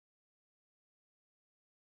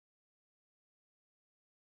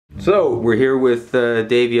So we're here with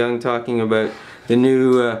Dave Young talking about the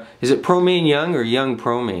new, is it ProMain Young or Young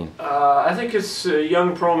ProMain? I think it's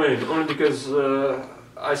Young ProMain, only because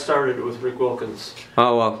I started it with Rick Wilkins.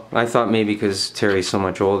 Oh well, I thought maybe because Terry's so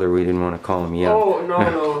much older we didn't want to call him Young. Oh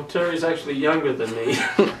no, Terry's actually younger than me.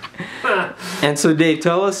 And so Dave,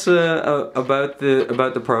 tell us about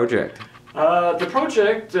the project. The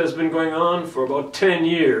project has been going on for about 10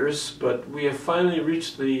 years, but we have finally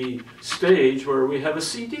reached the stage where we have a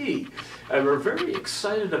CD. And we're very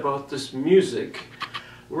excited about this music.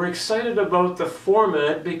 We're excited about the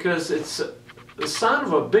format because it's the sound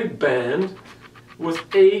of a big band with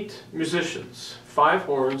 8 musicians, 5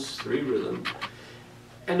 horns, 3 rhythm.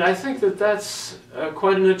 And I think that that's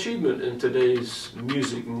quite an achievement in today's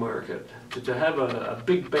music market, to have a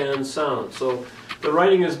big band sound. So the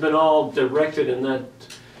writing has been all directed in that,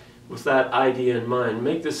 with that idea in mind.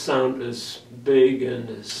 Make this sound as big and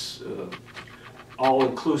as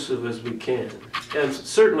all-inclusive as we can. And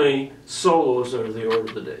certainly solos are the order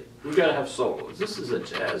of the day. We've got to have solos. This is a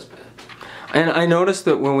jazz band. And I noticed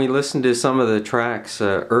that when we listened to some of the tracks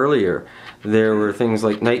earlier, there were things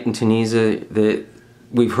like Night in Tunisia that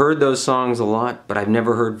we've heard those songs a lot, but I've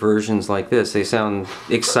never heard versions like this. They sound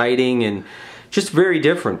exciting and just very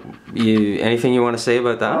different. Anything you want to say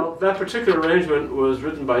about that? Well, that particular arrangement was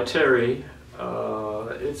written by Terry.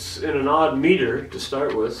 It's in an odd meter to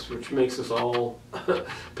start with, which makes us all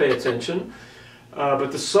pay attention.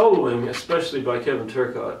 But the soloing, especially by Kevin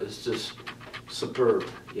Turcotte, is just superb.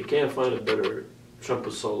 You can't find a better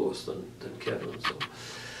trumpet soloist than Kevin. So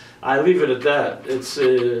I leave it at that. It's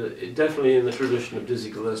definitely in the tradition of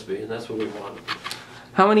Dizzy Gillespie, and that's what we wanted.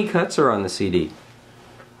 How many cuts are on the CD?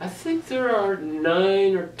 I think there are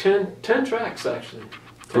 9 or 10 tracks actually.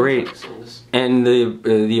 10 Great. Tracks on this. And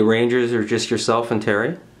the arrangers are just yourself and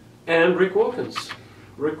Terry? And Rick Wilkins.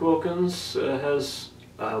 Rick Wilkins has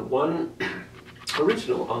one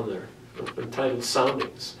original on there entitled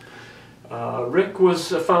Soundings. Rick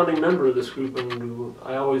was a founding member of this group, and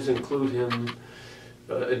I always include him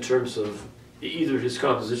in terms of either his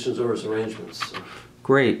compositions or his arrangements. So.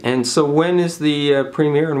 Great. And so when is the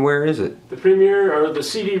premiere and where is it? The premiere, or the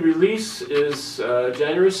CD release, is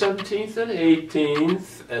January 17th and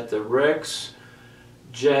 18th at the Rex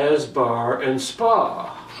Jazz Bar and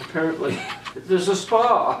Spa. Apparently there's a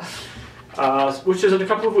spa, which is in a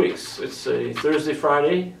couple of weeks. It's a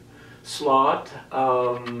Thursday-Friday slot.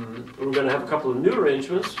 We're going to have a couple of new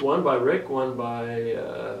arrangements, one by Rick, one by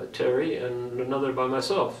Terry, and another by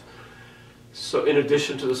myself. So in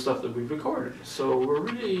addition to the stuff that we've recorded. So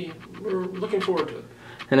we're looking forward to it.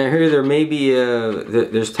 And I hear there may be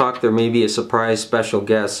there's talk there may be a surprise special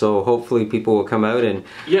guest, so hopefully people will come out and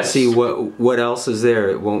see what else is there.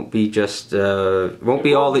 It won't be just won't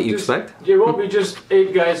be all that you expect. It won't be just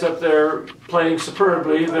 8 guys up there playing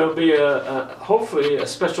superbly. There'll be hopefully a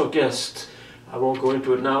special guest. I won't go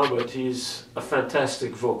into it now, but he's a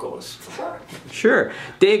fantastic vocalist. Sure.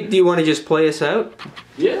 Dave, do you want to just play us out?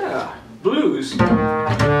 Yeah, blues.